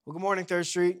Well, good morning, Third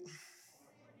Street.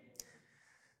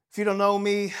 If you don't know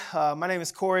me, my name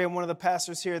is Corey. I'm one of the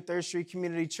pastors here at Third Street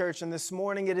Community Church, and this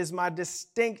morning it is my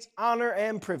distinct honor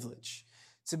and privilege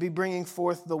to be bringing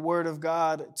forth the Word of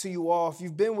God to you all. If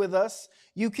you've been with us,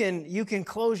 you can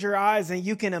close your eyes and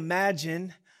you can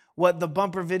imagine what the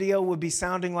bumper video would be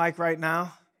sounding like right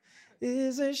now.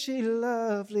 Isn't she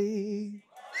lovely?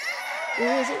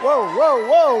 Is it? Whoa, whoa,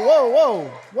 whoa, whoa,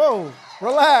 whoa, whoa,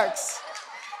 relax.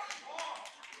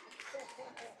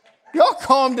 Y'all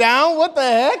calm down. What the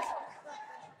heck?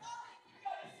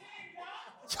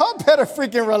 Y'all better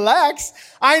freaking relax.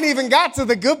 I ain't even got to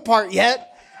the good part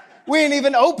yet. We ain't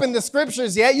even opened the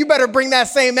scriptures yet. You better bring that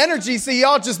same energy. See,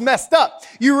 y'all just messed up.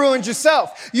 You ruined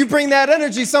yourself. You bring that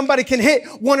energy. Somebody can hit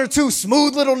one or two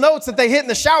smooth little notes that they hit in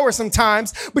the shower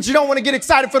sometimes, but you don't want to get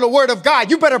excited for the word of God.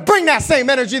 You better bring that same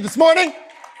energy this morning.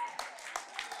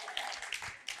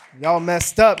 Y'all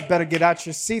messed up. Better get out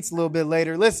your seats a little bit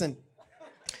later. Listen.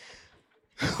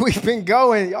 We've been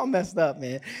going, y'all messed up,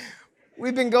 man.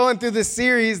 We've been going through this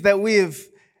series that we have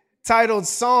titled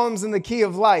Psalms in the Key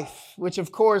of Life, which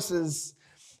of course is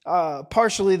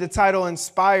partially the title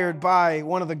inspired by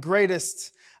one of the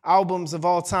greatest albums of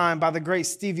all time by the great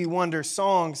Stevie Wonder,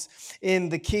 Songs in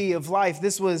the Key of Life.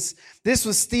 This was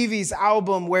Stevie's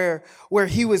album where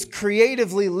he was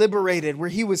creatively liberated, where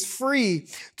he was free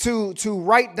to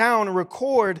write down,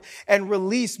 record, and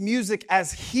release music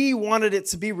as he wanted it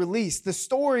to be released. The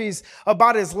stories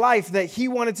about his life that he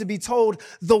wanted to be told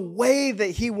the way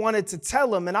that he wanted to tell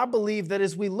them. And I believe that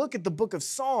as we look at the book of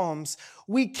Psalms,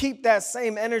 we keep that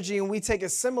same energy and we take a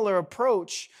similar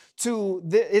approach to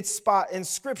its spot in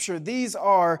Scripture. These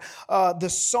are the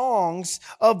songs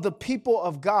of the people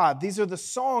of God. These are the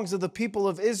songs of the people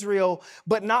of Israel,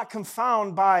 but not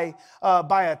confounded by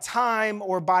a time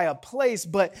or by a place,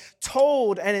 but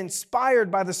told and inspired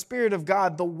by the Spirit of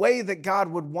God the way that God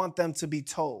would want them to be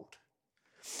told.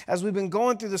 As we've been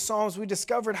going through the Psalms, we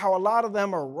discovered how a lot of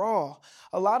them are raw,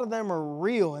 a lot of them are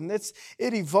real, and it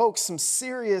evokes some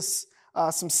serious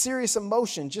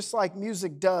emotion, just like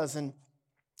music does. And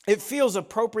it feels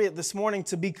appropriate this morning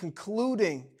to be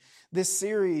concluding this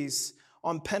series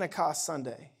on Pentecost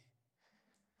Sunday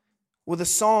with a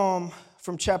psalm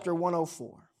from chapter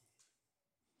 104.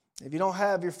 If you don't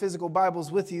have your physical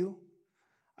Bibles with you,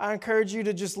 I encourage you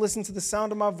to just listen to the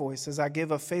sound of my voice as I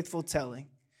give a faithful telling.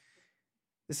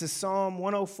 This is Psalm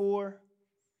 104,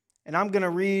 and I'm going to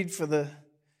read, for the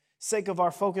sake of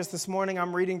our focus this morning,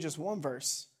 I'm reading just one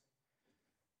verse.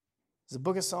 It's the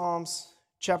book of Psalms,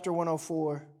 chapter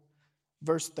 104,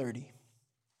 verse 30. It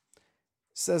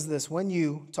says this: when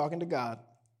you, talking to God,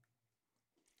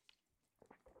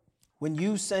 when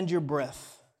you send your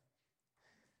breath,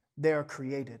 they are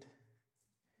created,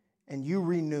 and you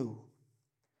renew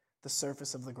the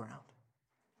surface of the ground.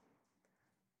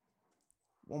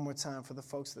 One more time for the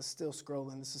folks that's still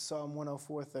scrolling. This is Psalm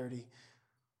 104:30.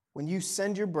 When you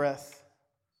send your breath,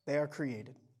 they are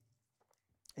created,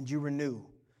 and you renew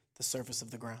the surface of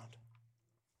the ground.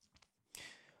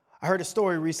 I heard a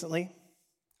story recently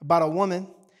about a woman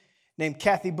named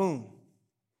Kathy Boone.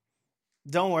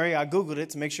 Don't worry, I Googled it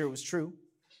to make sure it was true,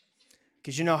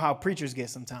 because you know how preachers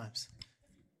get sometimes.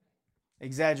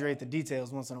 Exaggerate the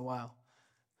details once in a while.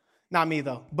 Not me,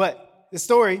 though. But the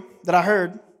story that I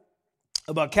heard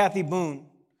about Kathy Boone,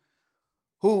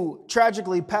 who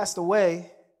tragically passed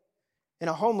away in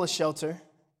a homeless shelter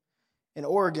in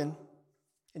Oregon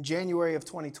in January of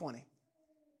 2020.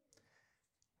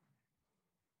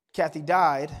 Kathy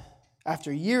died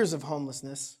after years of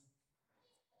homelessness,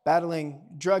 battling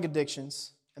drug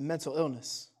addictions and mental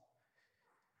illness.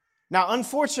 Now,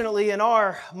 unfortunately, in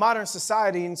our modern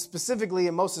society, and specifically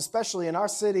and most especially in our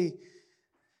city,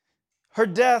 her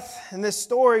death in this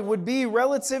story would be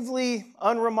relatively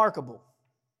unremarkable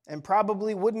and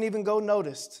probably wouldn't even go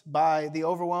noticed by the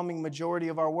overwhelming majority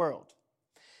of our world.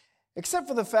 Except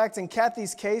for the fact in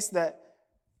Kathy's case that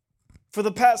for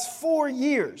the past 4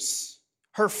 years,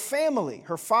 her family,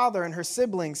 her father and her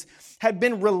siblings had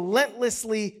been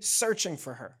relentlessly searching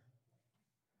for her.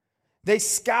 They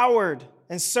scoured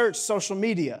and searched social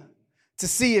media to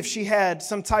see if she had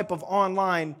some type of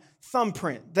online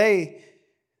thumbprint. They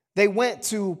went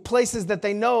to places that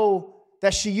they know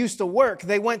that she used to work.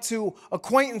 They went to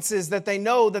acquaintances that they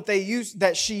know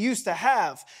that she used to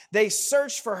have. They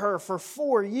searched for her for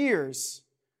 4 years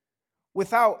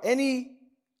without any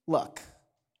luck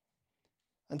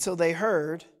until they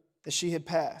heard that she had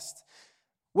passed.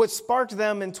 What sparked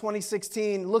them in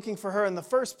 2016 looking for her in the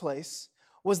first place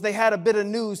was they had a bit of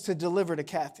news to deliver to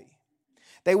Kathy.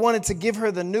 They wanted to give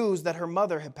her the news that her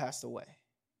mother had passed away.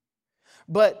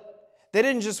 But they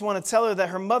didn't just want to tell her that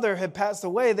her mother had passed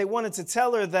away. They wanted to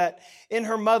tell her that in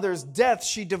her mother's death,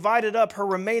 she divided up her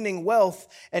remaining wealth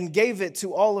and gave it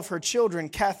to all of her children,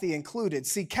 Kathy included.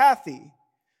 See, Kathy,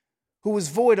 who was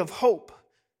void of hope,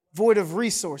 void of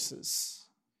resources,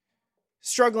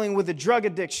 struggling with a drug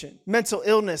addiction, mental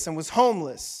illness, and was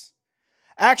homeless,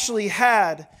 actually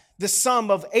had the sum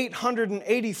of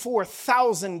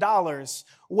 $884,000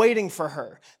 waiting for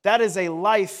her. That is a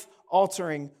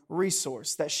life-altering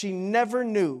resource that she never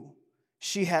knew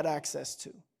she had access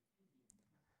to.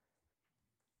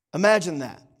 Imagine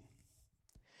that.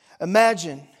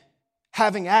 Imagine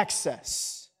having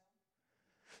access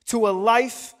to a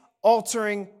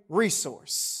life-altering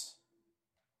resource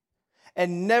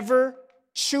and never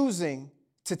choosing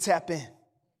to tap in.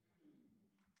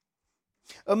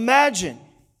 Imagine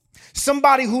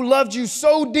somebody who loved you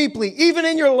so deeply, even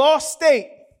in your lost state,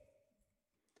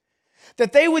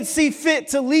 that they would see fit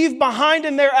to leave behind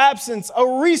in their absence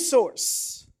a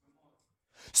resource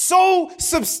so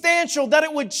substantial that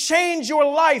it would change your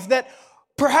life, that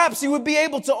perhaps you would be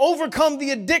able to overcome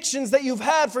the addictions that you've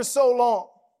had for so long.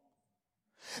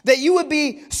 That you would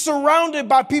be surrounded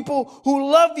by people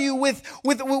who love you with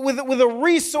a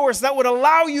resource that would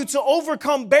allow you to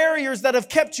overcome barriers that have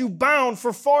kept you bound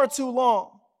for far too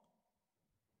long.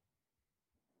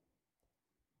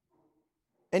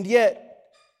 And yet,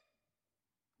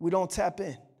 we don't tap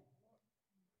in.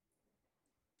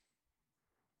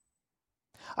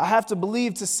 I have to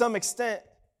believe to some extent,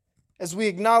 as we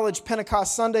acknowledge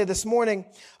Pentecost Sunday this morning,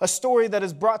 a story that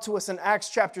is brought to us in Acts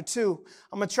chapter 2.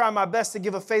 I'm going to try my best to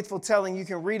give a faithful telling. You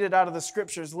can read it out of the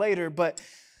scriptures later. But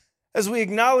as we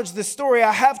acknowledge this story,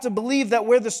 I have to believe that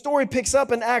where the story picks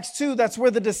up in Acts 2, that's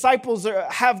where the disciples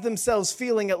have themselves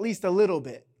feeling at least a little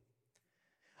bit.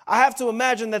 I have to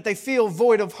imagine that they feel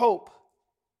void of hope.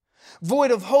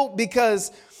 Void of hope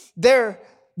because their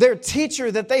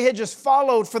teacher that they had just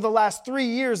followed for the last 3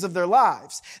 years of their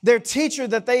lives, their teacher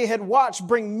that they had watched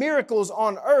bring miracles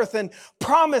on earth and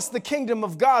promise the kingdom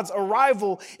of God's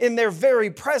arrival in their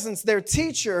very presence, their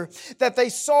teacher that they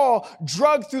saw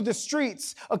drugged through the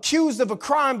streets, accused of a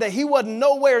crime that he wasn't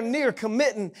nowhere near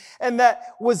committing, and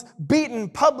that was beaten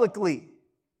publicly,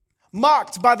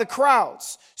 mocked by the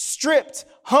crowds, stripped,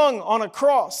 hung on a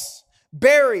cross,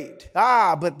 buried.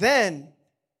 But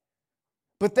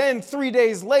then 3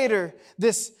 days later,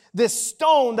 this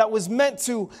stone that was meant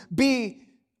to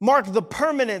mark the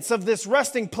permanence of this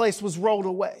resting place was rolled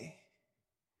away.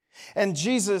 And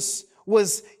Jesus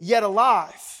was yet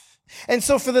alive. And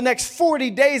so for the next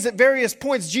 40 days at various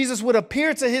points, Jesus would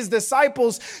appear to his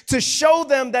disciples to show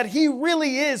them that he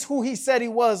really is who he said he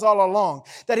was all along,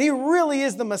 that he really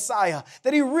is the Messiah,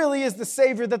 that he really is the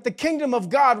Savior, that the kingdom of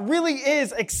God really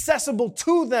is accessible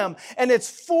to them and it's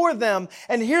for them.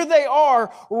 And here they are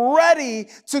ready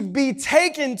to be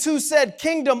taken to said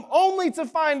kingdom, only to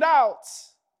find out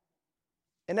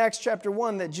in Acts chapter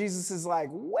 1 that Jesus is like,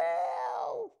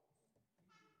 well,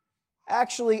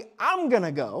 actually, I'm going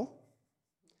to go.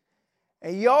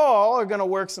 And y'all are going to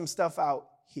work some stuff out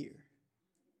here.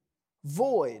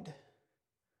 Void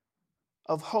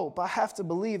of hope. I have to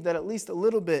believe that at least a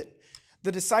little bit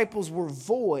the disciples were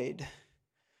void,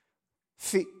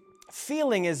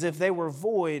 feeling as if they were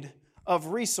void of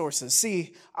resources.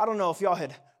 See, I don't know if y'all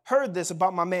had heard this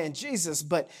about my man Jesus,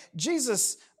 but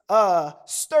Jesus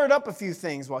stirred up a few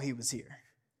things while he was here.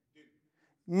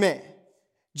 Man,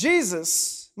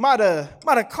 Jesus might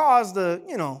have caused a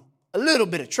little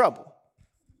bit of trouble.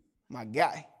 My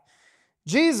guy.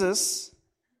 Jesus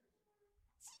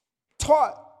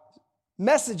taught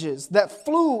messages that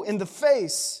flew in the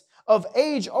face of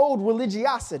age-old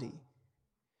religiosity.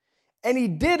 And he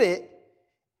did it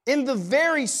in the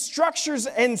very structures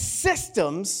and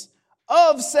systems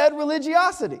of said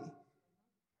religiosity.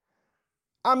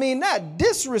 I mean, that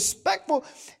disrespectful.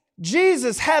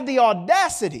 Jesus had the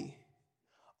audacity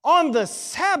on the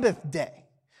Sabbath day,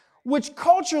 which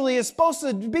culturally is supposed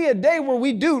to be a day where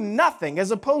we do nothing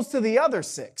as opposed to the other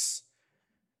 6.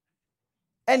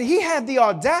 And he had the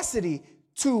audacity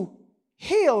to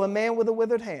heal a man with a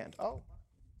withered hand. Oh,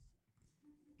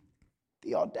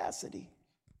 the audacity.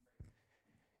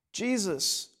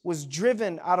 Jesus was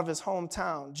driven out of his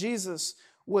hometown.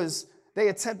 They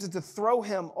attempted to throw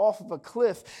him off of a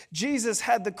cliff. Jesus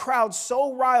had the crowd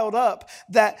so riled up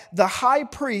that the high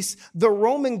priest, the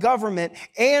Roman government,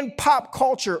 and pop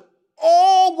culture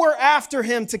all were after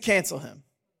him to kill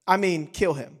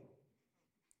him.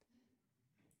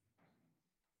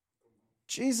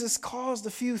 Jesus caused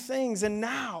a few things, and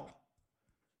now,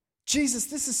 Jesus,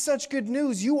 this is such good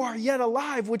news. You are yet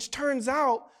alive, which turns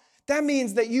out that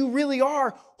means that you really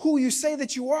are who you say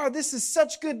that you are. This is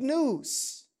such good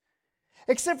news.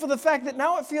 Except for the fact that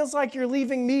now it feels like you're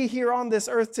leaving me here on this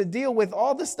earth to deal with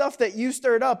all the stuff that you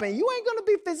stirred up, and you ain't going to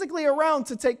be physically around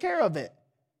to take care of it.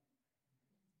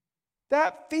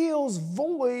 That feels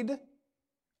void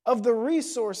of the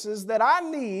resources that I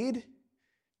need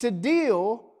to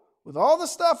deal with all the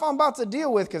stuff I'm about to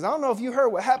deal with, because I don't know if you heard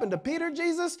what happened to Peter,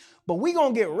 Jesus, but we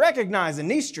going to get recognized in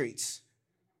these streets.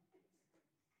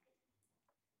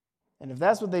 And if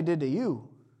that's what they did to you,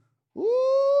 woo,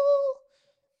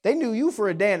 they knew you for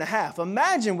a day and a half.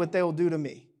 Imagine what they'll do to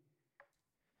me.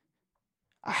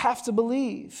 I have to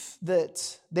believe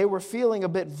that they were feeling a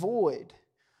bit void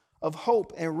of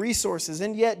hope and resources.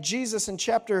 And yet Jesus in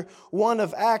chapter 1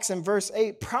 of Acts and verse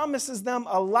 8 promises them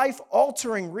a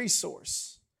life-altering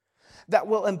resource that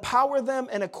will empower them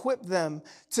and equip them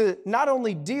to not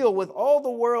only deal with all the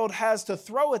world has to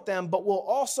throw at them, but will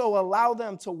also allow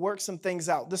them to work some things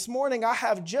out. This morning, I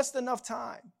have just enough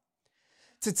time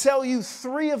to tell you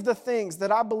 3 of the things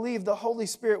that I believe the Holy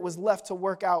Spirit was left to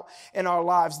work out in our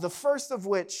lives. The first of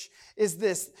which is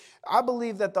this. I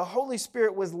believe that the Holy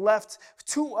Spirit was left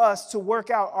to us to work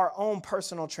out our own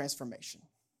personal transformation.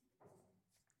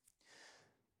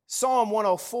 Psalm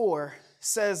 104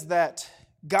 says that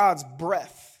God's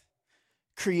breath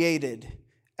created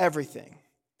everything.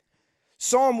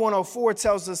 Psalm 104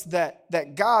 tells us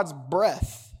that God's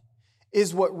breath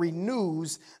is what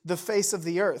renews the face of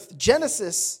the earth.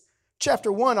 Genesis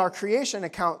chapter 1, our creation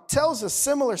account, tells a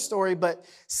similar story, but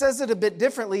says it a bit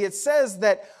differently. It says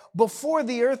that before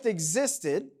the earth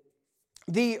existed,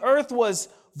 the earth was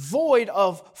void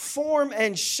of form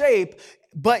and shape,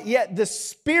 but yet the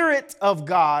Spirit of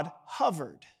God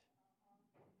hovered.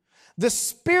 The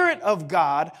Spirit of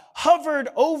God hovered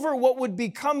over what would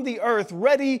become the earth,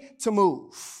 ready to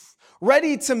move,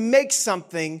 ready to make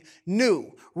something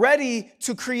new, ready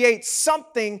to create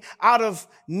something out of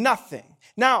nothing.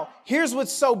 Now, here's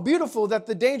what's so beautiful that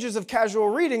the dangers of casual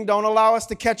reading don't allow us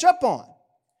to catch up on.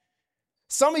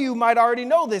 Some of you might already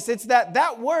know this. It's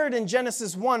that word in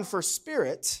Genesis 1 for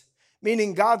spirit,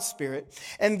 meaning God's Spirit,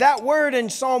 and that word in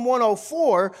Psalm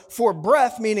 104 for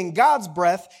breath, meaning God's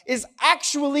breath, is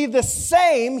actually the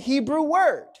same Hebrew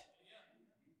word,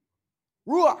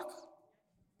 ruach,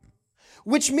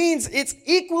 which means it's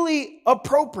equally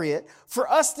appropriate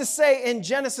for us to say in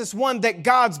Genesis 1 that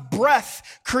God's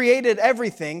breath created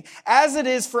everything, as it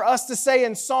is for us to say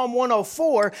in Psalm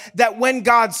 104 that when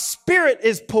God's Spirit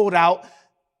is pulled out,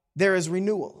 there is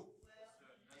renewal.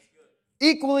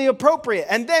 Equally appropriate.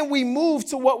 And then we move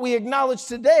to what we acknowledge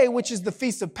today, which is the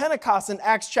Feast of Pentecost in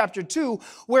Acts chapter 2,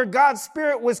 where God's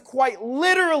Spirit was quite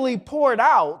literally poured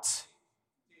out,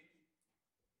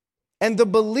 and the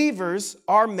believers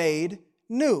are made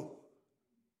new.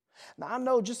 Now, I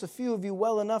know just a few of you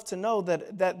well enough to know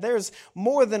that there's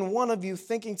more than one of you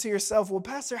thinking to yourself, well,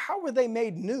 Pastor, how were they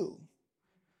made new?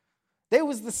 They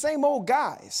was the same old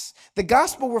guys. The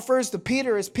gospel refers to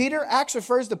Peter as Peter. Acts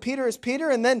refers to Peter as Peter.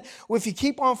 And then if you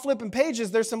keep on flipping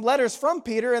pages, there's some letters from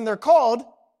Peter and they're called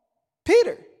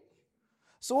Peter.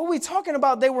 So what are we talking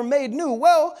about? They were made new.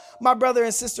 Well, my brother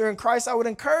and sister in Christ, I would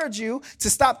encourage you to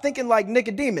stop thinking like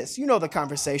Nicodemus. You know the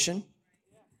conversation.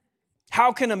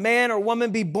 How can a man or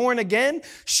woman be born again?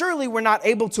 Surely we're not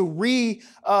able to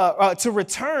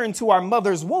return to our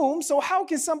mother's womb. So how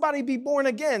can somebody be born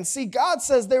again? See, God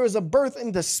says there is a birth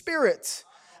in the Spirit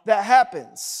that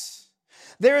happens.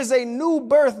 There is a new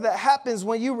birth that happens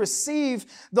when you receive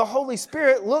the Holy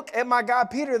Spirit. Look at my guy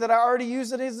Peter that I already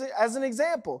used it as an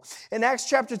example. In Acts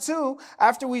chapter 2,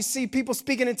 after we see people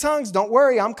speaking in tongues, don't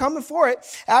worry, I'm coming for it.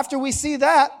 After we see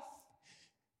that,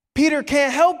 Peter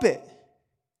can't help it.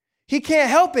 He can't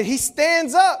help it. He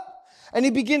stands up and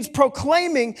he begins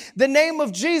proclaiming the name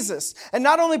of Jesus. And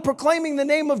not only proclaiming the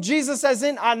name of Jesus as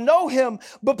in I know him,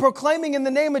 but proclaiming in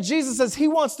the name of Jesus as he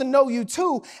wants to know you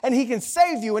too, and he can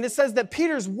save you. And it says that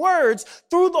Peter's words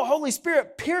through the Holy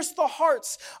Spirit pierced the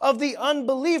hearts of the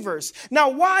unbelievers. Now,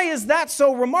 why is that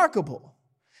so remarkable?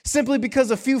 Simply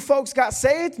because a few folks got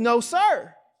saved? No,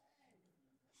 sir.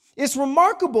 It's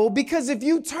remarkable because if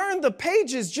you turn the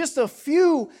pages just a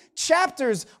few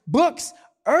chapters, books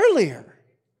earlier,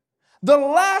 the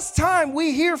last time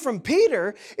we hear from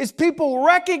Peter is people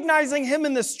recognizing him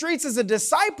in the streets as a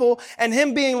disciple and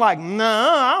him being like, nah,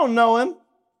 I don't know him.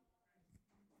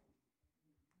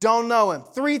 Don't know him.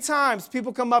 3 times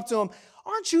people come up to him,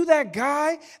 aren't you that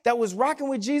guy that was rocking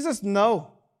with Jesus?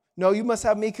 No, you must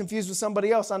have me confused with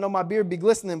somebody else. I know my beard be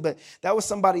glistening, but that was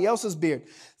somebody else's beard.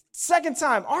 2nd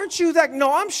time, aren't you that?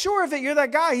 No, I'm sure of it. You're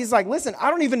that guy. He's like, listen, I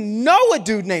don't even know a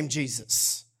dude named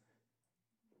Jesus.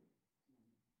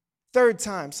 3rd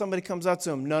time, somebody comes up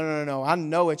to him. No, I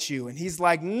know it's you. And he's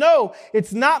like, no,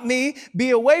 it's not me. Be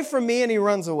away from me. And he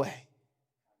runs away.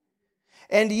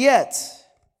 And yet,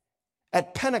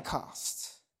 at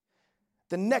Pentecost,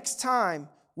 the next time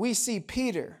we see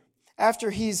Peter, after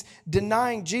he's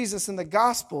denying Jesus in the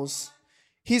Gospels,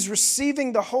 he's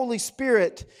receiving the Holy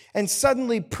Spirit and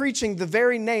suddenly preaching the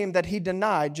very name that he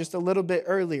denied just a little bit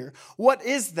earlier. What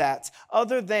is that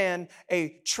other than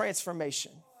a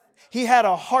transformation? He had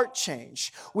a heart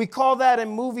change. We call that in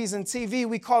movies and TV,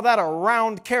 we call that a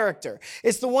round character.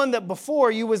 It's the one that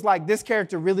before you was like, this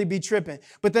character really be tripping.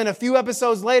 But then a few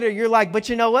episodes later, you're like, but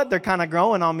you know what? They're kind of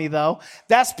growing on me though.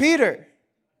 That's Peter.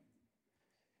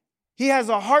 He has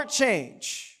a heart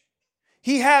change.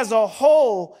 He has a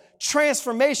whole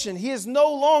transformation. He is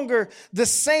no longer the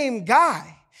same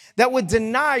guy that would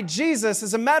deny Jesus.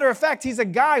 As a matter of fact, he's a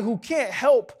guy who can't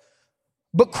help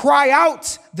but cry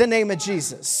out the name of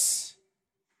Jesus.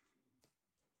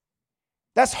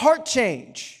 That's heart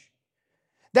change.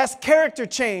 That's character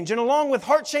change. And along with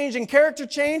heart change and character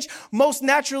change, most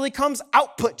naturally comes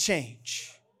output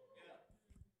change.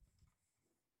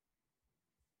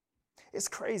 It's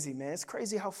crazy, man. It's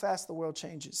crazy how fast the world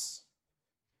changes.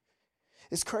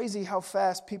 It's crazy how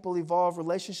fast people evolve,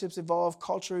 relationships evolve,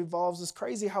 culture evolves. It's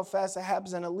crazy how fast it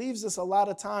happens. And it leaves us a lot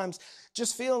of times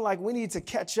just feeling like we need to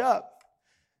catch up.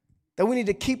 That we need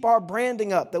to keep our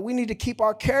branding up, that we need to keep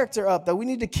our character up, that we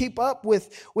need to keep up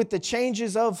with the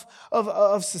changes of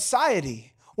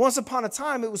society. Once upon a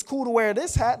time, it was cool to wear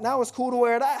this hat. Now it's cool to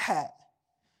wear that hat.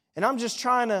 And I'm just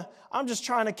trying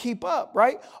to keep up,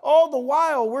 right? All the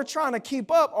while we're trying to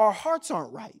keep up, our hearts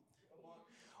aren't right.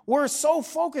 We're so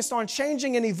focused on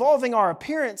changing and evolving our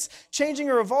appearance, changing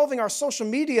or evolving our social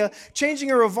media,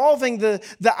 changing or evolving the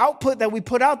output that we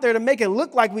put out there to make it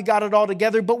look like we got it all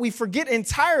together, but we forget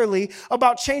entirely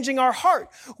about changing our heart.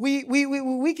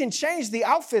 We can change the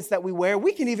outfits that we wear.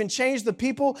 We can even change the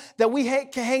people that we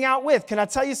can hang out with. Can I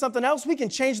tell you something else? We can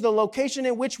change the location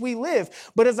in which we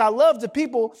live. But as I love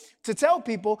to tell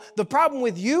people, the problem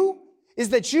with you is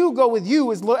that you go with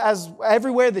you as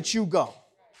everywhere that you go.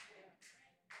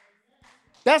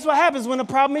 That's what happens when the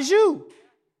problem is you.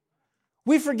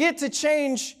 We forget to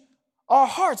change our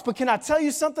hearts. But can I tell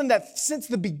you something that since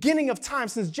the beginning of time,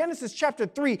 since Genesis chapter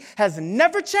 3, has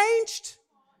never changed?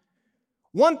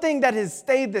 One thing that has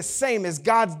stayed the same is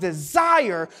God's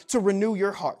desire to renew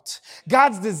your heart.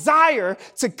 God's desire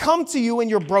to come to you in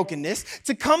your brokenness,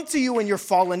 to come to you in your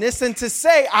fallenness, and to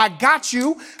say, I got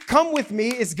you, come with me,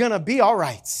 it's going to be all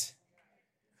right.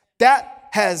 That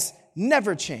has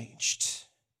never changed.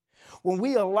 When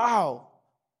we allow,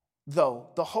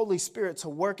 though, the Holy Spirit to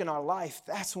work in our life,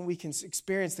 that's when we can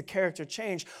experience the character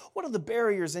change. What are the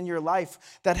barriers in your life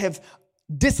that have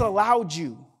disallowed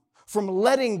you from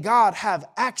letting God have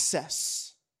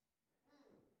access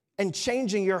and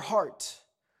changing your heart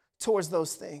towards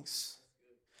those things?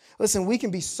 Listen, we can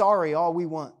be sorry all we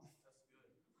want.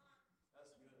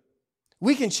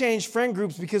 We can change friend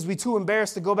groups because we're too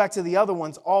embarrassed to go back to the other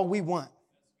ones all we want.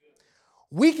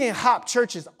 We can hop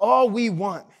churches all we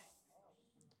want.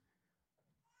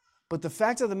 But the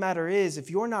fact of the matter is, if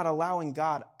you're not allowing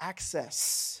God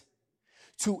access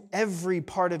to every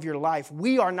part of your life,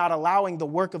 we are not allowing the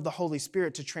work of the Holy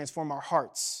Spirit to transform our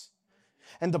hearts.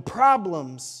 And the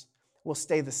problems will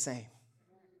stay the same.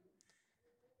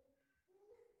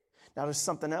 Now, there's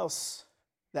something else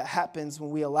that happens when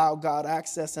we allow God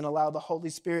access and allow the Holy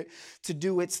Spirit to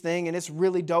do its thing. And it's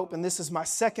really dope. And this is my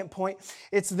second point.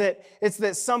 It's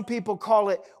that some people call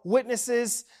it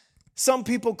witnesses. Some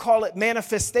people call it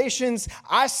manifestations.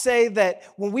 I say that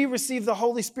when we receive the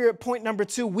Holy Spirit, point number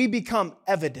 2, we become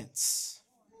evidence.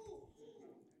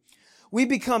 We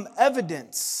become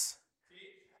evidence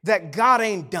that God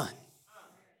ain't done.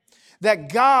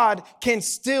 That God can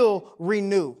still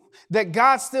renew. That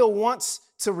God still wants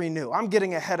to renew. I'm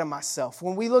getting ahead of myself.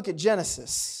 When we look at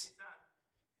Genesis,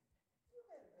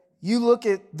 you look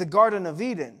at the Garden of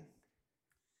Eden.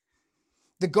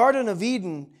 The Garden of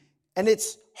Eden and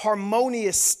its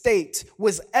harmonious state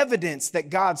was evidence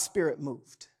that God's Spirit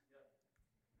moved.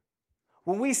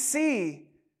 When we see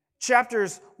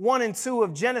chapters 1 and 2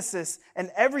 of Genesis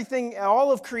and everything,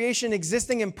 all of creation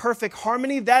existing in perfect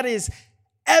harmony, that is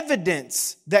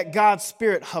evidence that God's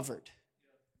Spirit hovered.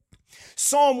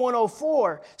 Psalm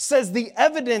 104 says the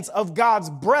evidence of God's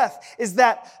breath is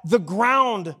that the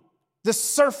ground, the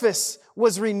surface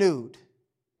was renewed.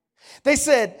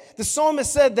 The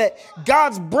psalmist said that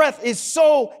God's breath is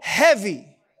so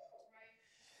heavy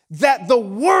that the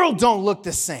world don't look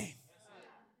the same.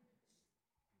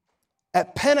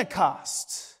 At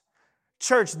Pentecost,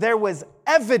 church, there was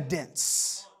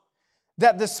evidence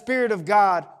that the Spirit of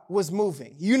God was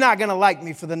moving. You're not going to like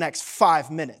me for the next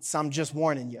 5 minutes. I'm just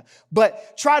warning you.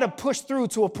 But try to push through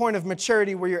to a point of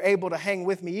maturity where you're able to hang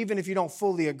with me, even if you don't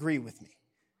fully agree with me.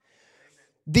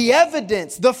 The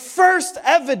evidence, the first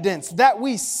evidence that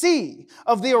we see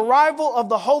of the arrival of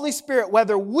the Holy Spirit,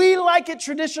 whether we like it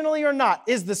traditionally or not,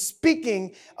 is the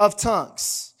speaking of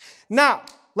tongues. Now,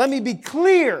 let me be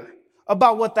clear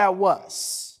about what that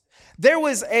was. There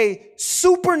was a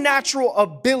supernatural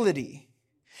ability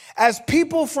as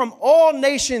people from all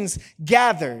nations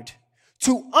gathered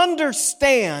to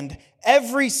understand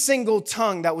every single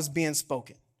tongue that was being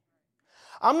spoken.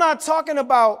 I'm not talking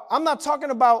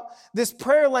about this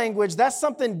prayer language. That's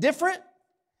something different.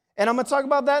 And I'm going to talk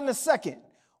about that in a second.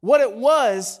 What it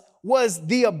was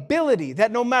the ability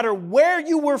that no matter where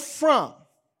you were from,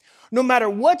 no matter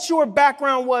what your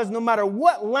background was, no matter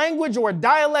what language or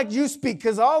dialect you speak,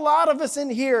 because a lot of us in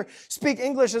here speak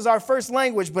English as our first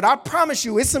language, but I promise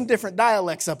you, it's some different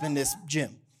dialects up in this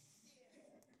gym.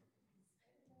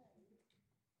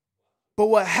 But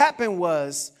what happened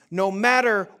was, no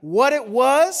matter what it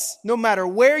was, no matter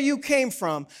where you came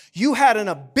from, you had an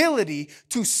ability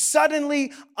to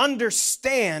suddenly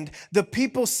understand the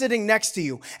people sitting next to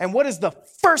you. And what is the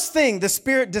first thing the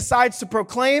Spirit decides to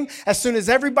proclaim as soon as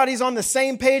everybody's on the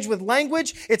same page with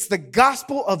language? It's the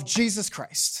gospel of Jesus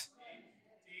Christ.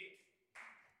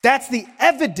 That's the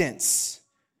evidence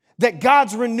that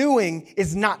God's renewing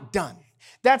is not done.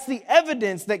 That's the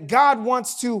evidence that God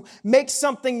wants to make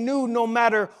something new no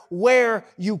matter where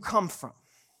you come from.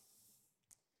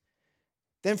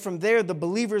 Then from there, the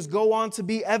believers go on to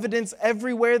be evidence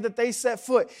everywhere that they set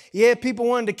foot. Yeah, people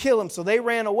wanted to kill him, so they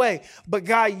ran away. But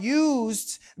God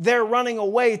used their running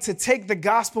away to take the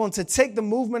gospel and to take the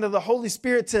movement of the Holy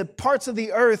Spirit to parts of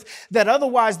the earth that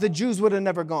otherwise the Jews would have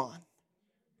never gone.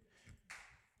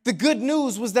 The good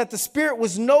news was that the Spirit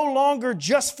was no longer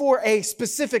just for a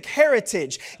specific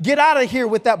heritage. Get out of here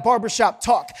with that barbershop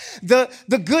talk.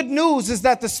 The good news is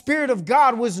that the Spirit of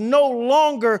God was no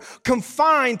longer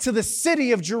confined to the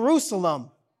city of Jerusalem.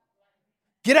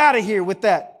 Get out of here with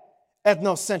that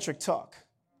ethnocentric talk.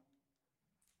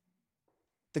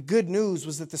 The good news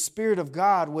was that the Spirit of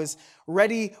God was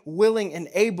ready, willing, and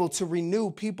able to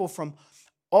renew people from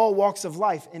all walks of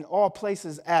life in all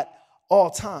places at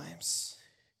all times.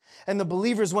 And the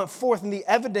believers went forth, and the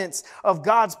evidence of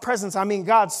God's presence,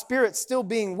 God's Spirit still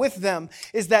being with them,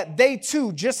 is that they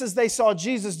too, just as they saw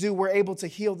Jesus do, were able to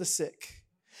heal the sick.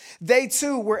 They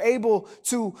too were able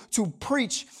to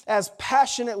preach as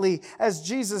passionately as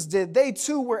Jesus did. They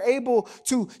too were able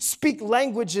to speak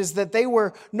languages that they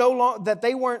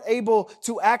weren't able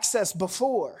to access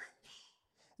before.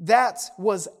 That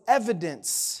was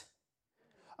evidence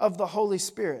of the Holy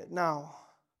Spirit. Now,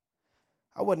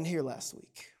 I wasn't here last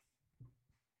week.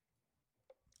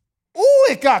 Ooh,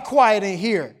 it got quiet in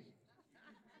here.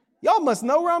 Y'all must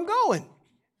know where I'm going.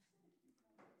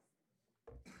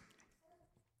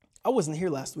 I wasn't here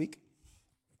last week.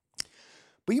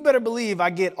 But you better believe I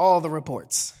get all the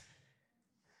reports.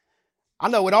 I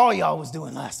know what all y'all was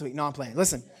doing last week. No, I'm playing.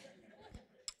 Listen.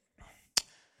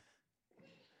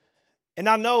 And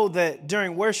I know that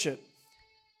during worship,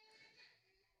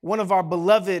 one of our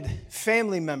beloved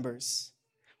family members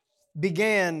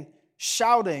began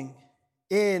shouting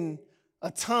in a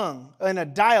tongue, in a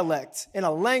dialect, in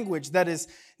a language that is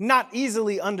not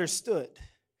easily understood.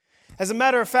 As a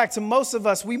matter of fact, to most of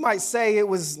us, we might say it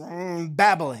was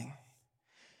babbling.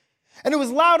 And it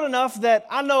was loud enough that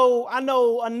I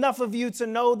know enough of you to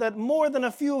know that more than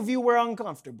a few of you were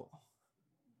uncomfortable.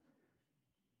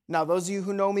 Now, those of you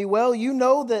who know me well, you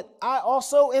know that I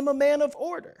also am a man of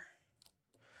order.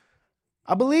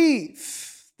 I believe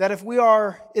that if we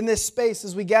are in this space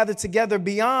as we gather together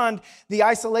beyond the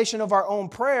isolation of our own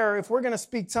prayer, if we're going to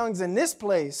speak tongues in this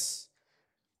place,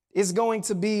 it's going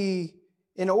to be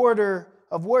in order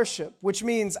of worship, which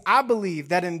means I believe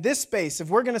that in this space, if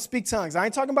we're going to speak tongues, I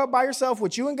ain't talking about by yourself.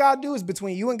 What you and God do is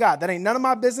between you and God. That ain't none of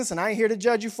my business, and I ain't here to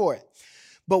judge you for it.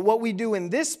 But what we do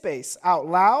in this space out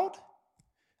loud,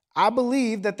 I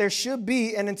believe that there should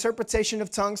be an interpretation of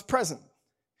tongues present.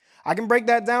 I can break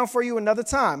that down for you another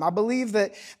time. I believe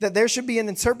that there should be an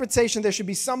interpretation. There should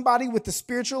be somebody with the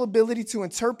spiritual ability to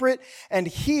interpret and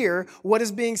hear what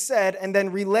is being said and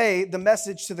then relay the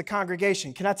message to the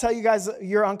congregation. Can I tell you guys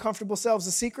your uncomfortable selves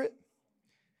a secret?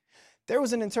 There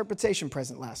was an interpretation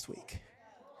present last week.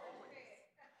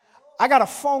 I got a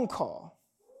phone call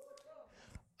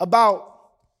about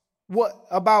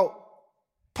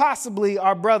possibly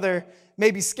our brother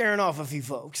maybe scaring off a few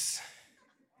folks.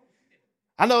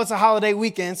 I know it's a holiday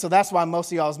weekend, so that's why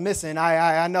most of y'all's missing.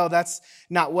 I know that's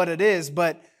not what it is,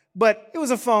 but But it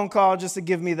was a phone call just to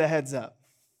give me the heads up.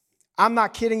 I'm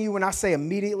not kidding you when I say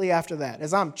immediately after that,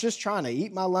 as I'm just trying to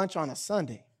eat my lunch on a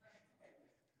Sunday,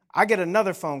 I get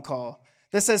another phone call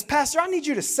that says, Pastor, I need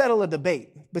you to settle a debate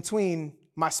between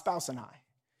my spouse and I.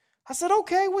 I said,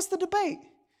 okay, what's the debate?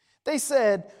 They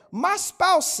said, my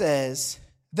spouse says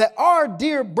that our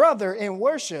dear brother in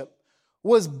worship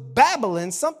was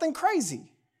babbling something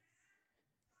crazy.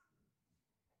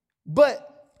 But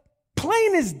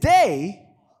plain as day,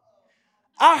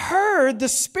 I heard the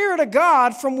Spirit of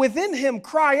God from within him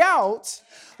cry out,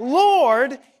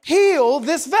 Lord, heal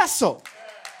this vessel.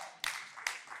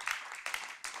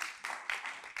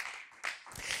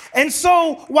 And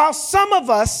so while some of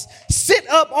us sit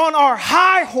up on our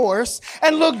high horse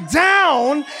and look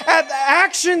down at the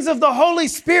actions of the Holy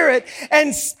Spirit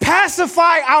and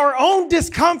pacify our own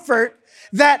discomfort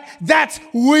that's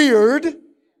weird,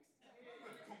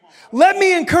 let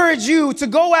me encourage you to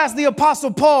go ask the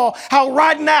Apostle Paul how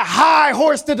riding that high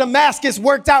horse to Damascus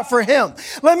worked out for him.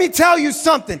 Let me tell you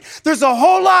something. There's a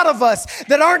whole lot of us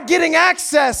that aren't getting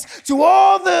access to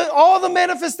all the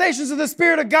manifestations of the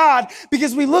Spirit of God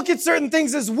because we look at certain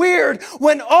things as weird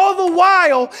when all the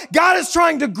while God is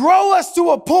trying to grow us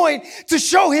to a point to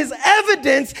show his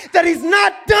evidence that he's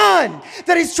not done,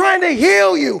 that he's trying to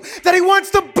heal you, that he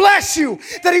wants to bless you,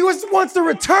 that he wants to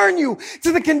return you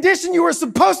to the condition you were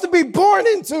supposed to be born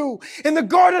into in the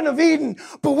Garden of Eden.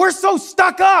 But we're so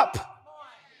stuck up.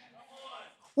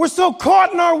 We're so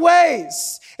caught in our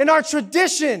ways, in our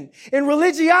tradition, in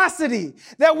religiosity,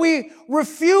 that we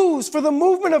refuse for the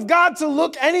movement of God to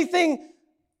look anything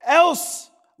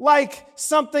else like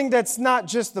something that's not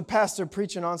just the pastor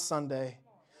preaching on Sunday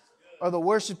or the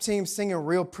worship team singing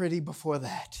real pretty before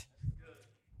that.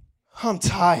 I'm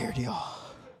tired, y'all.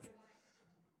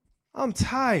 I'm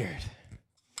tired.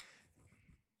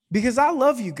 Because I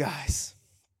love you guys.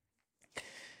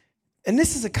 And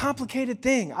this is a complicated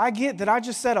thing. I get that I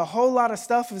just said a whole lot of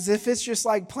stuff as if it's just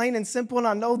like plain and simple, and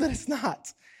I know that it's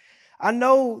not. I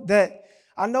know that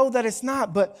it's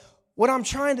not, but what I'm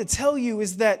trying to tell you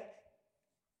is that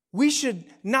we should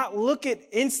not look at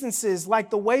instances like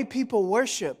the way people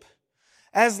worship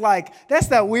as like, that's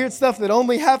that weird stuff that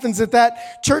only happens at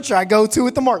that church I go to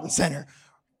at the Martin Center.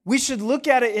 We should look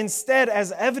at it instead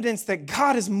as evidence that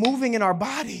God is moving in our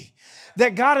body,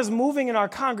 that God is moving in our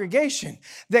congregation,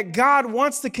 that God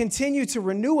wants to continue to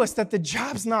renew us, that the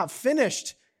job's not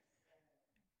finished,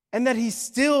 and that he's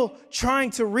still trying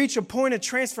to reach a point of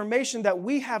transformation that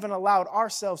we haven't allowed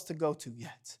ourselves to go to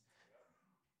yet.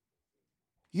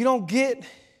 You don't get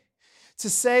to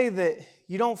say that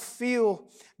you don't feel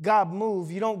God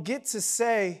move. You don't get to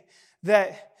say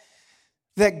that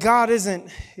God isn't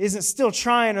still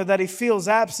trying, or that he feels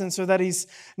absence, or that he's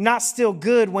not still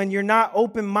good when you're not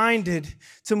open-minded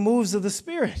to moves of the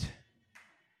Spirit.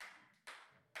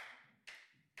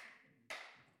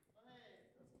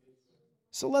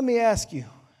 So let me ask you.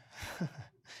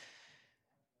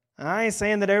 I ain't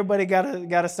saying that everybody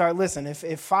gotta start listening.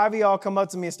 If 5 of y'all come up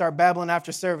to me and start babbling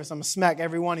after service, I'm gonna smack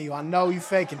every one of you. I know you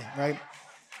faking it, right?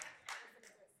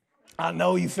 I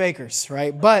know you fakers,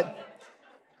 right? But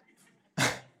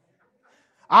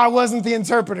I wasn't the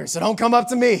interpreter, so don't come up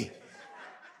to me.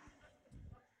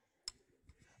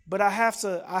 But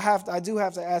I do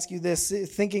have to ask you this,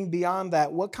 thinking beyond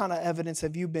that, what kind of evidence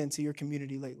have you been to your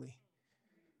community lately?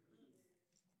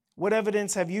 What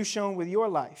evidence have you shown with your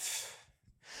life?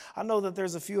 I know that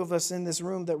there's a few of us in this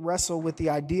room that wrestle with the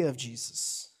idea of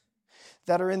Jesus,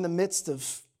 that are in the midst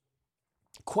of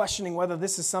questioning whether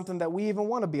this is something that we even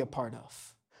want to be a part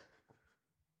of.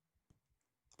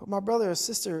 But my brother or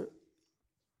sister,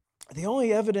 the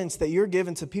only evidence that you're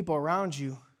giving to people around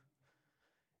you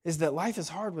is that life is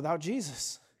hard without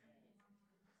Jesus.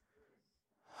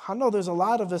 I know there's a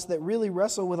lot of us that really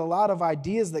wrestle with a lot of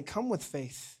ideas that come with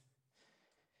faith,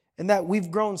 and that we've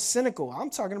grown cynical.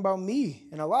 I'm talking about me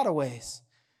in a lot of ways.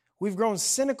 We've grown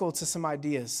cynical to some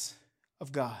ideas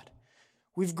of God.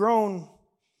 We've grown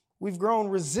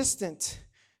resistant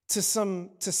to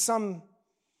some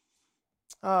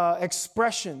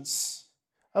expressions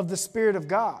of the Spirit of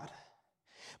God.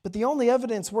 But the only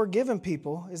evidence we're giving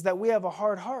people is that we have a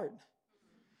hard heart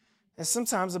and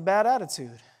sometimes a bad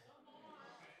attitude.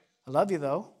 I love you,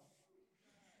 though.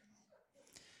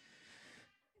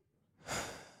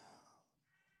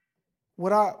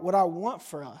 What I want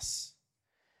for us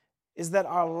is that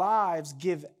our lives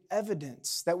give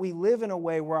evidence, that we live in a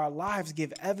way where our lives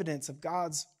give evidence of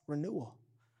God's renewal.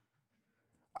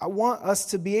 I want us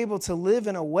to be able to live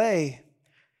in a way,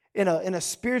 in a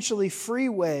spiritually free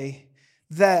way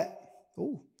that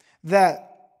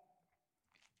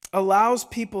allows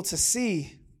people to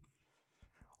see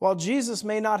While Jesus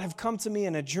may not have come to me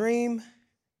in a dream,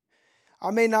 I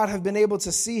may not have been able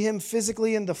to see him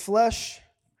physically in the flesh,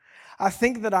 I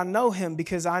think that I know him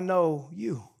because I know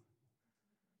you.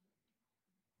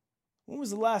 When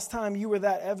was the last time you were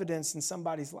that evidence in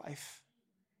somebody's life?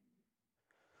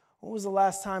 When was the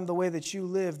last time the way that you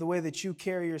live, the way that you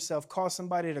carry yourself, caused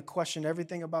somebody to question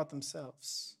everything about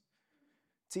themselves?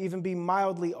 To even be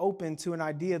mildly open to an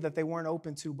idea that they weren't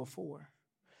open to before?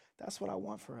 That's what I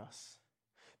want for us.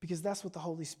 Because that's what the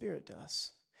Holy Spirit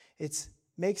does. It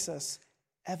makes us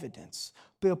evidence.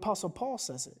 The Apostle Paul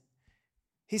says it.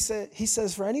 He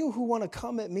says, for anyone who want to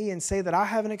come at me and say that I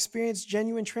haven't experienced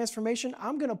genuine transformation,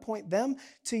 I'm going to point them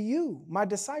to you, my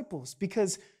disciples,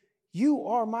 because you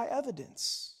are my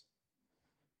evidence.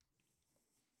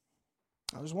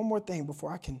 Now, there's one more thing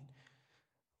before I can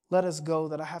let us go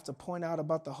that I have to point out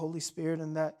about the Holy Spirit,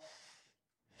 and that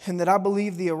I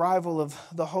believe the arrival of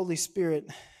the Holy Spirit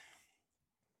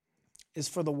is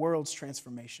for the world's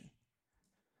transformation.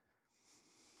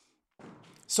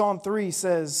 Psalm 3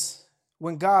 says,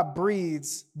 when God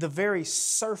breathes, the very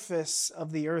surface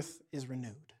of the earth is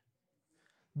renewed.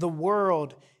 The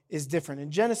world is different.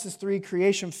 In Genesis 3,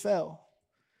 creation fell.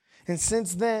 And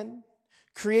since then,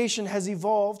 creation has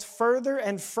evolved further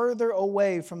and further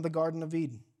away from the Garden of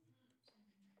Eden.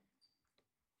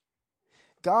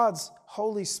 God's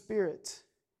Holy Spirit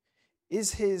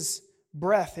is his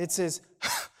breath. It's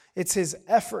his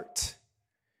effort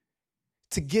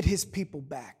to get his people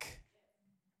back.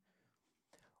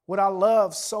 What I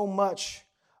love so much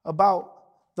about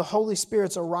the Holy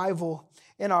Spirit's arrival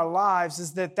in our lives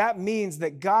is that means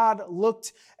that God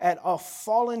looked at a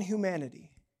fallen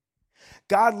humanity.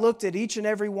 God looked at each and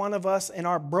every one of us in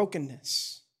our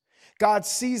brokenness. God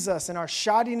sees us in our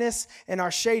shoddiness and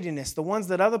our shadiness, the ones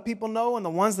that other people know and the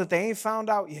ones that they ain't found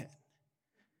out yet.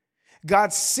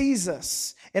 God sees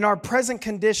us in our present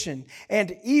condition,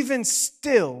 and even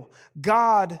still,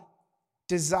 God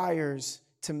desires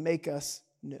to make us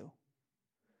new.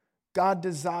 God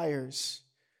desires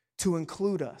to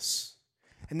include us,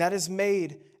 and that is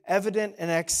made evident and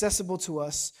accessible to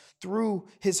us through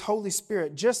his Holy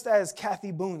Spirit, just as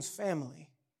Kathy Boone's family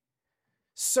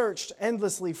searched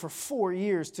endlessly for 4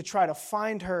 years to try to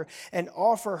find her and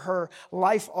offer her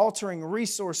life-altering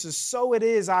resources. So it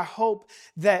is, I hope,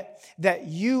 that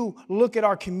you look at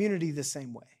our community the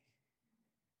same way.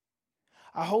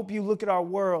 I hope you look at our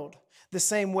world the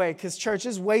same way, because church,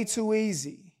 is way too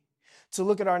easy to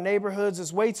look at our neighborhoods.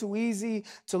 It's way too easy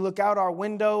to look out our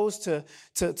windows,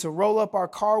 to roll up our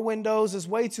car windows. It's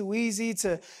way too easy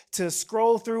to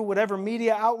scroll through whatever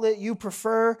media outlet you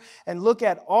prefer and look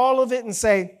at all of it and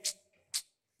say,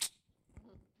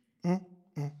 they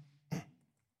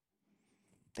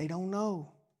don't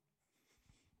know.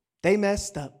 They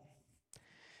messed up.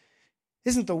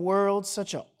 Isn't the world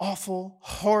such an awful,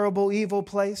 horrible, evil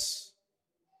place?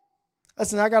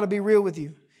 Listen, I got to be real with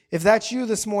you. If that's you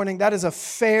this morning, that is a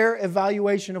fair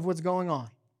evaluation of what's going on.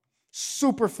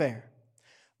 Super fair.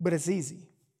 But it's easy.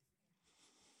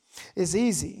 It's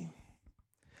easy.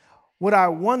 What I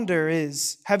wonder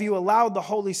is, have you allowed the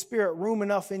Holy Spirit room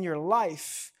enough in your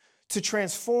life to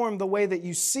transform the way that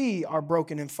you see our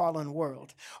broken and fallen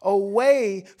world,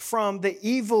 away from the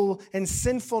evil and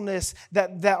sinfulness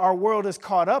that our world is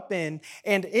caught up in,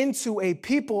 and into a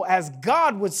people, as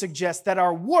God would suggest, that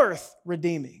are worth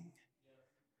redeeming?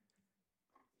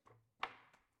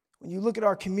 When you look at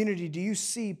our community, do you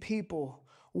see people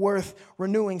worth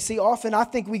renewing? See, often I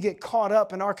think we get caught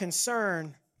up in our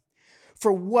concern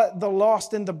for what the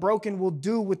lost and the broken will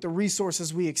do with the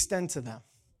resources we extend to them.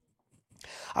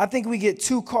 I think we get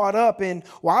too caught up in,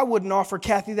 well, I wouldn't offer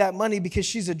Kathy that money because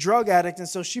she's a drug addict, and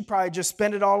so she probably just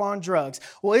spent it all on drugs.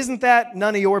 Well, isn't that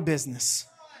none of your business?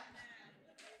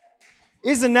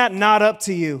 Isn't that not up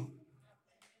to you?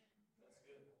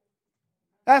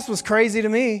 That's what's crazy to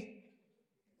me.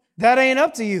 That ain't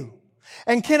up to you.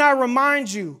 And can I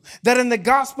remind you that in the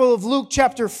Gospel of Luke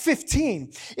chapter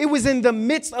 15, it was in the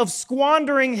midst of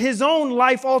squandering his own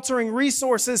life-altering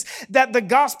resources that the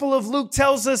Gospel of Luke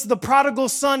tells us the prodigal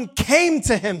son came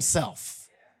to himself.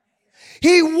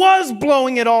 He was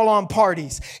blowing it all on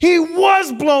parties. He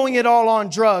was blowing it all on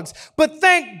drugs. But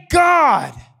thank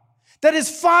God that his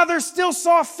father still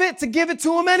saw fit to give it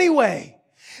to him anyway,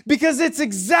 because it's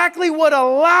exactly what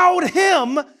allowed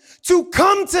him to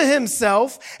come to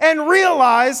himself and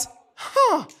realize,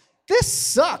 this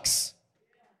sucks.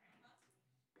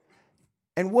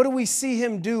 And what do we see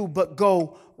him do but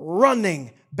go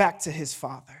running back to his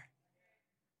father?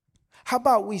 How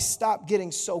about we stop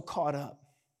getting so caught up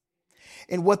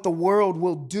in what the world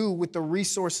will do with the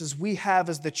resources we have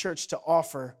as the church to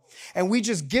offer. And we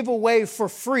just give away for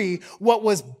free what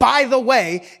was, by the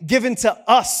way, given to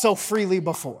us so freely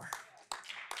before.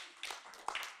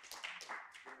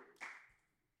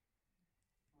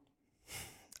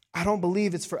 I don't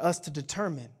believe it's for us to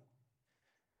determine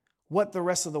what the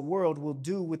rest of the world will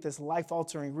do with this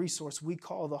life-altering resource we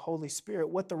call the Holy Spirit,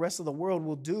 what the rest of the world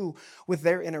will do with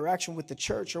their interaction with the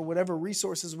church or whatever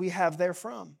resources we have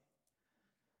therefrom.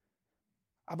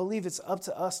 I believe it's up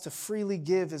to us to freely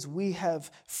give as we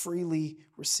have freely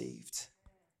received.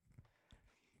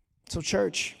 So,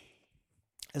 church,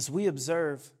 as we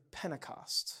observe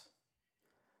Pentecost,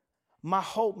 my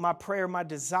hope, my prayer, my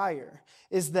desire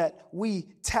is that we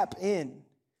tap in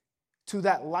to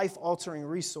that life-altering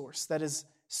resource that is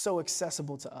so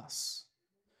accessible to us.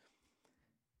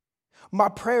 My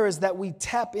prayer is that we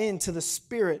tap into the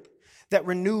Spirit that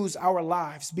renews our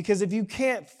lives. Because if you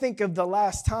can't think of the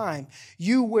last time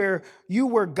you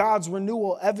were God's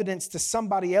renewal evidence to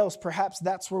somebody else, perhaps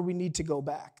that's where we need to go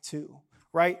back to,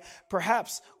 right?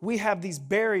 Perhaps we have these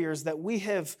barriers that we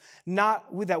have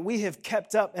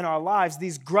kept up in our lives,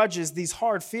 these grudges, these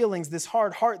hard feelings, this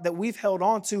hard heart that we've held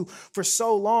on to for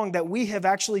so long that we have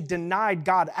actually denied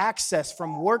God access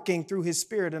from working through His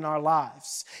Spirit in our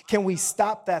lives. Can we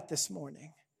stop that this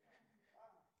morning?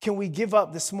 Can we give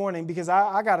up this morning? Because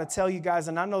I got to tell you guys,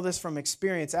 and I know this from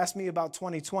experience, ask me about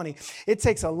 2020. It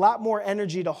takes a lot more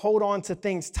energy to hold on to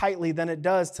things tightly than it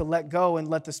does to let go and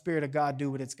let the Spirit of God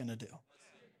do what it's going to do.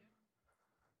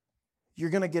 You're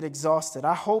going to get exhausted.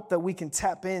 I hope that we can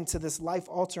tap into this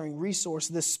life-altering resource,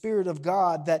 this Spirit of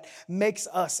God that makes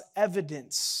us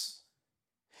evidence,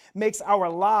 makes our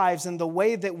lives and the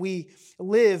way that we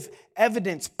live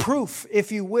evidence, proof,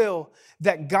 if you will,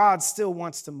 that God still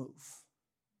wants to move.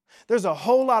 There's a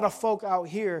whole lot of folk out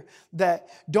here that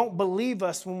don't believe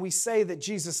us when we say that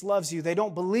Jesus loves you. They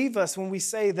don't believe us when we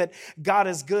say that God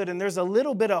is good. And there's a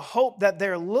little bit of hope that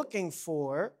they're looking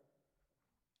for.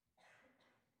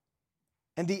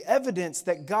 And the evidence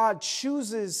that God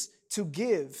chooses to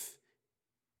give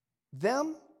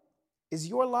them is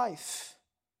your life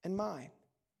and mine.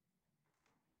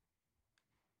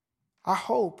 I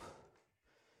hope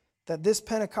that this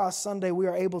Pentecost Sunday we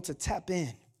are able to tap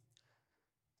in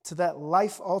to that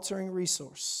life-altering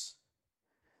resource,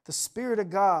 the Spirit of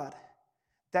God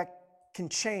that can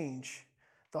change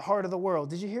the heart of the world.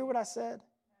 Did you hear what I said?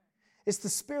 It's the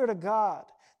Spirit of God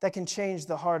that can change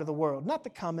the heart of the world, not the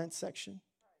comment section,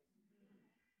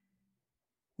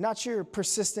 not your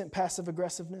persistent passive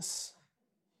aggressiveness.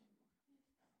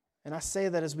 And I say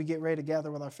that as we get ready to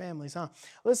gather with our families,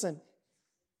 Listen,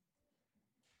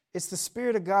 it's the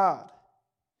Spirit of God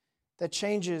that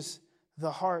changes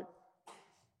the heart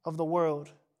of the world.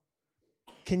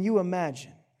 Can you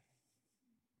imagine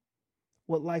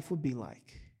what life would be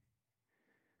like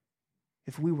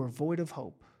if we were void of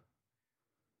hope,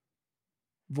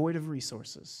 void of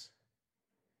resources,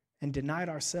 and denied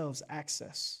ourselves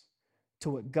access to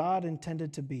what God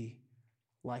intended to be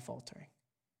life-altering?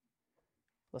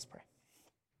 Let's pray.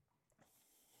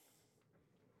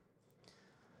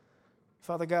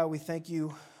 Father God, we thank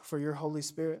you for your Holy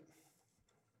Spirit.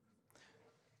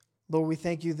 Lord, we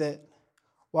thank you that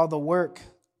while the work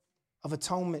of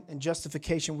atonement and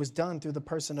justification was done through the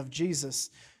person of Jesus,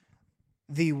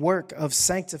 the work of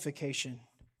sanctification,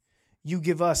 you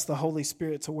give us the Holy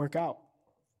Spirit to work out.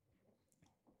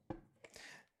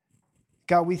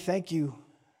 God, we thank you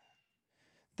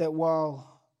that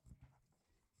while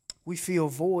we feel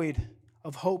void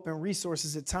of hope and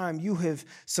resources at times, you have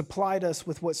supplied us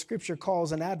with what Scripture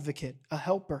calls an advocate, a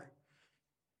helper,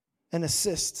 an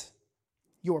assist,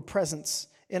 your presence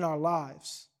in our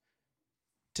lives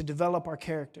to develop our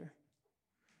character,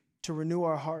 to renew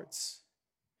our hearts,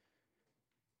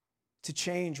 to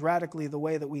change radically the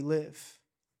way that we live.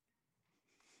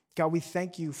 God, we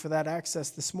thank you for that access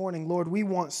this morning. Lord, we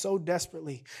want so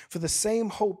desperately for the same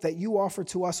hope that you offered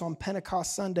to us on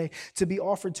Pentecost Sunday to be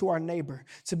offered to our neighbor,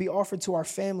 to be offered to our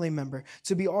family member,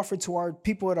 to be offered to our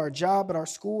people at our job, at our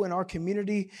school, in our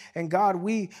community. And God,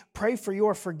 we pray for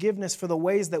your forgiveness for the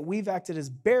ways that we've acted as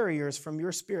barriers from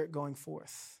your Spirit going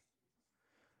forth.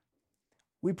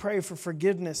 We pray for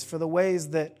forgiveness for the ways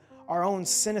that our own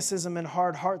cynicism and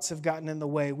hard hearts have gotten in the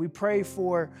way. We pray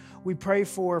for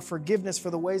forgiveness for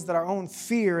the ways that our own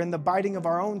fear and the biting of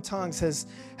our own tongues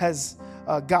has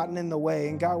gotten in the way.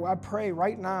 And God, I pray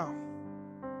right now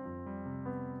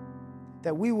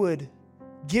that we would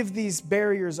give these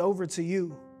barriers over to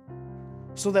you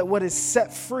so that what is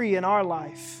set free in our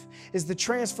life is the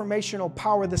transformational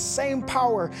power, the same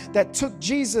power that took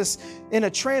Jesus in a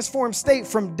transformed state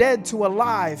from dead to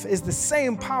alive is the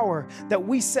same power that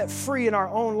we set free in our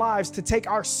own lives to take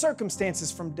our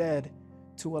circumstances from dead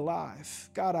to alive.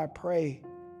 God, I pray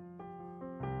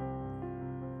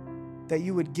that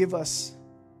you would give us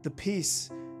the peace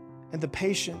and the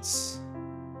patience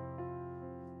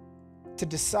to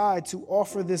decide to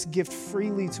offer this gift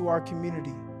freely to our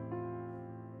community.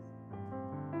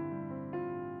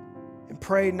 And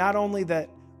pray not only that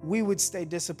we would stay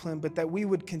disciplined, but that we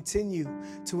would continue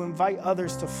to invite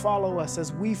others to follow us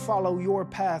as we follow your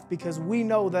path, because we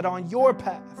know that on your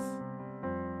path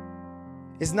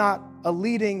is not a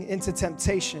leading into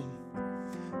temptation,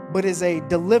 but is a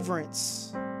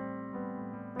deliverance,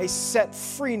 a set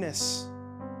freeness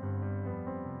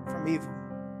from evil.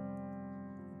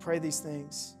 We pray these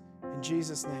things in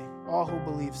Jesus' name. All who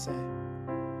believe say,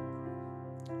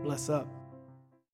 bless up.